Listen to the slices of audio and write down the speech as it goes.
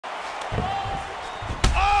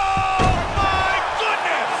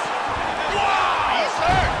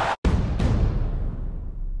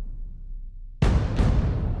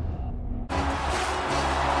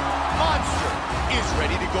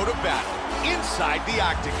inside the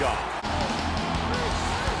octagon.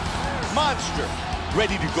 Monster,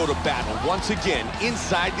 ready to go to battle once again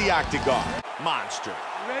inside the octagon. Monster.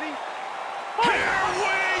 Ready? Here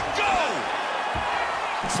we go!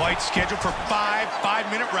 Fight scheduled for 5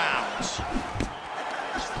 5-minute rounds.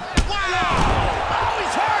 Wow! Oh,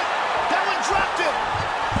 he's hurt! That one dropped him!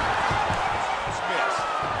 Miss.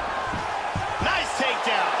 Nice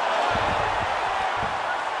takedown!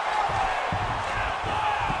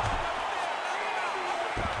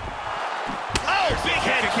 Oh, big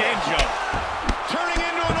head kick! Jump. Turning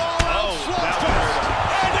into an all-out slugfest.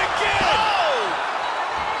 And again! Oh!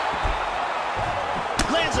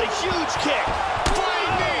 Lands a huge kick!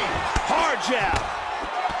 Flying knee! Hard jab!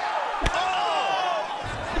 Oh!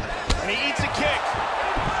 And he eats a kick.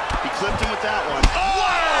 He clipped him with that one.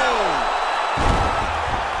 Wow!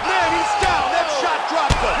 Man, he's down. That shot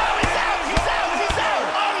dropped him. He's out! He's out! He's out!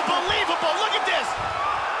 Unbelievable! Look at this!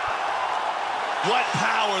 What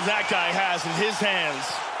power that guy has in his hands.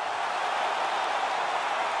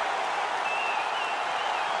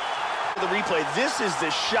 The replay, this is the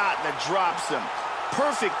shot that drops him.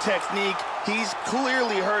 Perfect technique. He's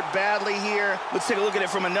clearly hurt badly here. Let's take a look at it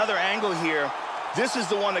from another angle here. This is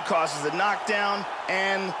the one that causes the knockdown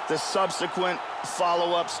and the subsequent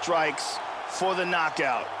follow-up strikes for the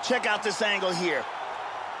knockout. Check out this angle here.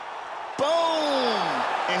 Boom!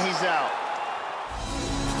 And he's out.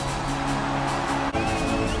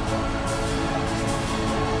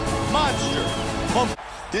 Monster.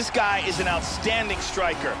 This guy is an outstanding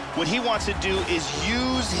striker. What he wants to do is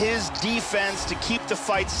use his defense to keep the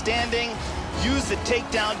fight standing, use the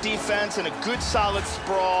takedown defense and a good solid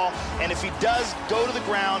sprawl, and if he does go to the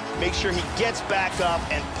ground, make sure he gets back up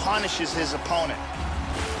and punishes his opponent.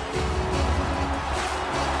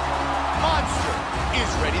 Monster is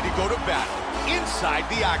ready to go to battle inside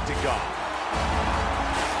the octagon.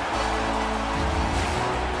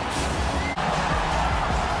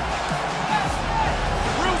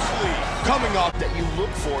 Coming up That you look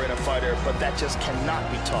for in a fighter, but that just cannot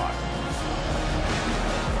be taught.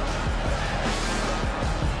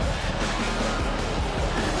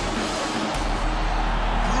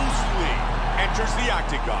 Bruce Lee enters the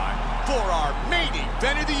octagon for our main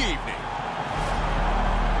event of the evening.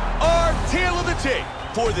 Our tale of the tape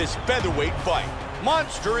for this featherweight fight.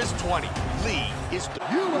 Monster is 20. Lee is...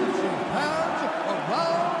 UFC fans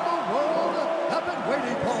around the world have been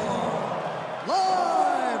waiting for.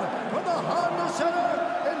 Live from the Honda Center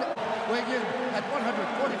in weighing in at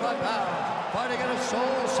 145 pounds, fighting out of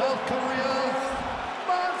Seoul, South Korea,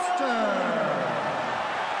 Monster.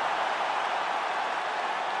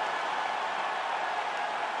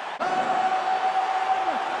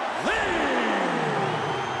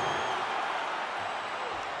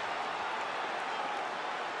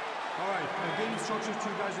 All right, I gave instructions to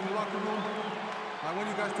you guys in the locker room. I want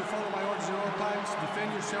you guys to follow my orders at all times.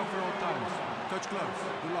 Defend yourself at all times. Touch gloves.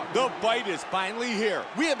 Good luck. The fight is finally here.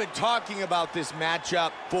 We have been talking about this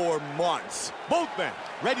matchup for months. Both men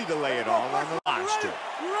ready to lay it all on the monster.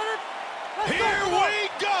 Here we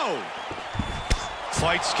go!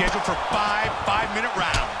 Fight scheduled for 5 5-minute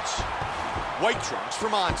rounds. White trunks for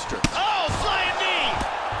Monster. Oh, flying knee!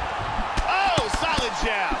 Oh, solid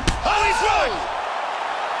jab. Oh, he's right!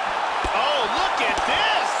 Oh, look at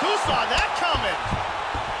this! Who saw that coming?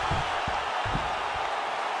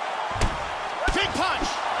 Big punch!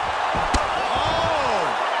 Oh!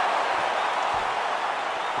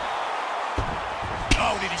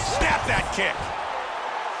 Oh, did he snap that kick?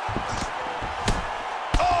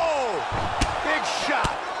 Oh! Big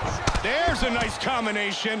shot. There's a nice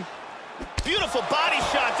combination. Beautiful body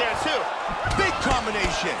shot there, too. Big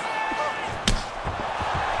combination.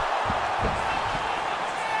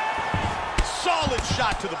 Solid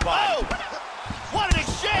shot to the body. Oh! What an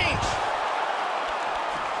exchange!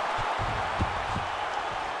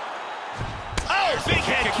 Oh, big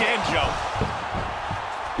head kick. Joe.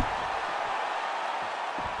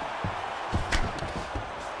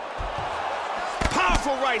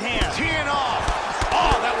 Powerful right hand. Teeing off.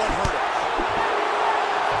 Oh, that one hurt him.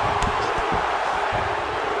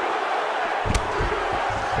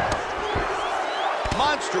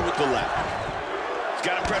 Monster with the left. He's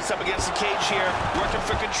got him pressed up against the cage here, working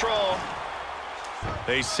for control.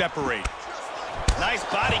 They separate. Nice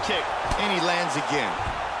body kick. And he lands again.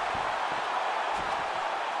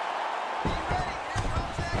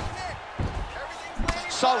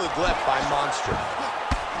 Solid left by Monster.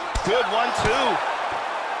 Good 1-2.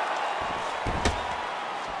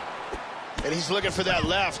 And he's looking for that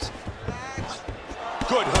left.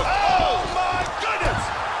 Good hook. Oh, my goodness!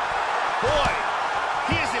 Boy,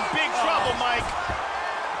 he is in big trouble, Mike.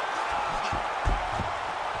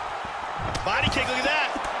 Body kick, look at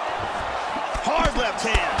that. Hard left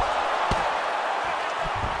hand.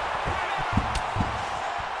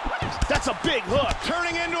 That's a big hook.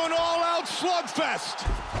 Turning into an all-out slugfest.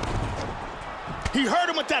 He hurt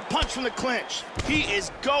him with that punch from the clinch. He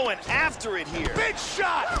is going after it here. Big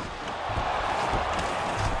shot.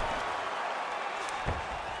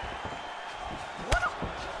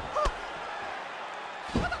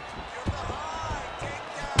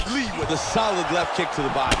 Lee with a solid left kick to the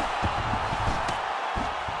body.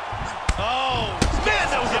 Oh, man,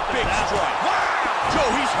 that was a big strike. Wow. Joe,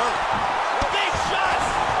 he's hurt. Big shots.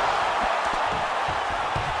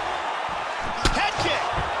 Head kick.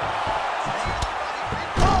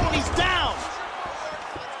 Oh, and he's down.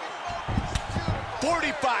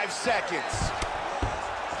 45 seconds.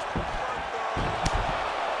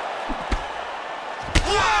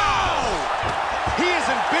 Wow! He is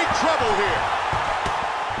in big trouble here.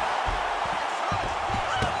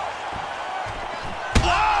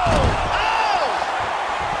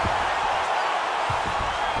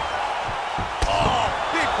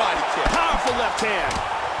 Left hand.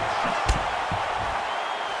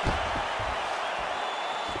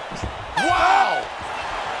 Wow!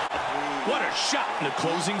 What a shot in the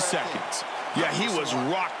closing seconds. Yeah, he was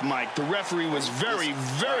rocked, Mike. The referee was very,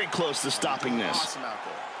 very close to stopping this.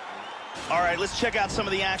 All right, let's check out some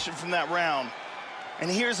of the action from that round.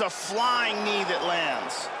 And here's a flying knee that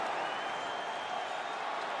lands.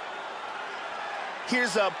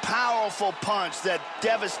 Here's a powerful punch that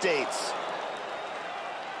devastates.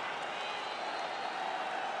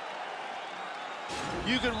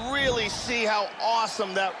 You can really see how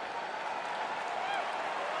awesome that...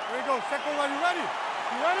 Here we go, second round, you ready?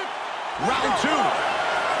 You ready? Round two.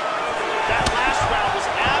 That last round was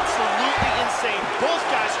absolutely insane. Both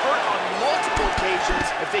guys hurt on multiple occasions.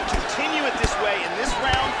 If they continue it this way in this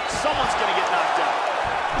round, someone's gonna get knocked out.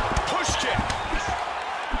 Push kick.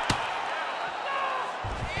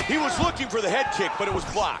 He was looking for the head kick, but it was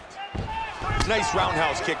blocked. Nice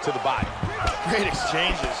roundhouse kick to the body. Great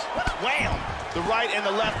exchanges. Wham! The right and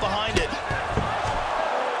the left behind it.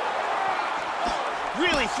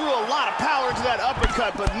 Really threw a lot of power into that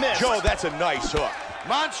uppercut, but missed. Joe, that's a nice hook.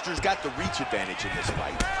 Monster's got the reach advantage in this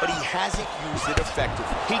fight, but he hasn't used it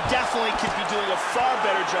effectively. He definitely could be doing a far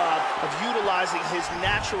better job of utilizing his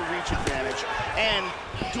natural reach advantage and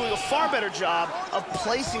doing a far better job of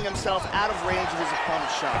placing himself out of range of his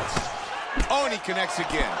opponent's shots. Oh, and he connects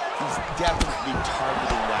again. He's definitely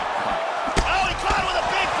targeting that cut. Oh, he caught with a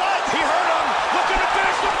big punch! He hurt him! Looking to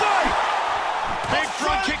finish the fight! Big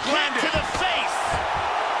front kick landed. To the face!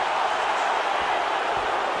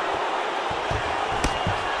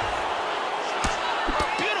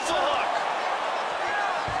 Beautiful hook!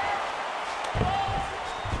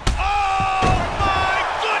 Oh, my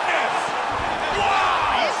goodness! Wow!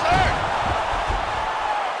 He's hurt!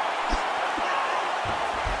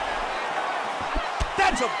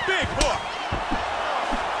 That's a big hook!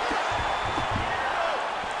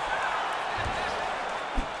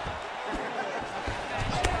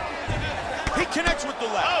 Connects with the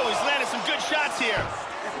left. Oh, he's landed some good shots here.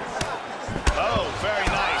 Oh, very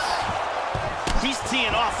nice. He's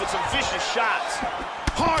teeing off with some vicious shots.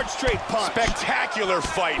 Hard straight punch. Spectacular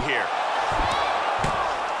fight here.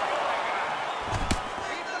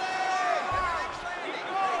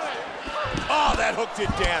 Oh, that hook did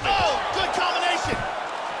damage. Oh, good combination.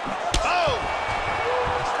 Oh.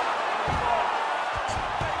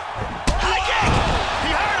 High kick.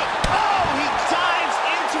 He hurt him. Oh, he dives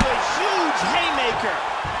into a huge haymaker.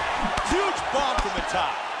 Huge bomb from the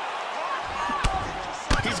top.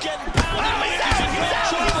 He's getting pounded.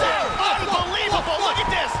 Unbelievable. Look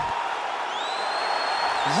at this.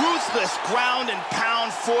 Ruthless ground and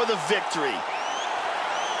pound for the victory.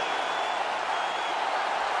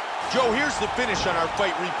 Joe, here's the finish on our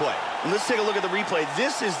fight replay. And let's take a look at the replay.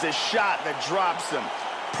 This is the shot that drops him.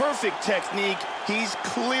 Perfect technique. He's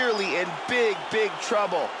clearly in big, big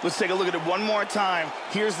trouble. Let's take a look at it one more time.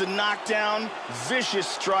 Here's the knockdown. Vicious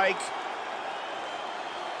strike.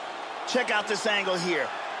 Check out this angle here.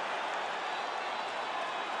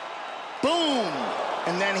 Boom!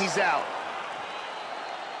 And then he's out.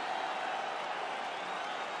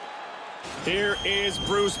 Here is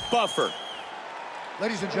Bruce Buffer.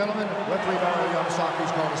 Ladies and gentlemen, referee Mario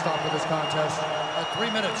Yamasaki's called a stop to this contest at 3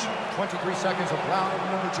 minutes, 23 seconds of round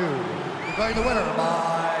number 2. Declaring the winner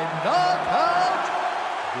by knockout,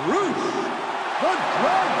 Bruce the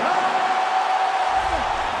Dragon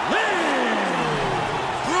Lee!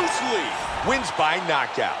 Bruce Lee wins by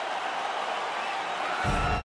knockout.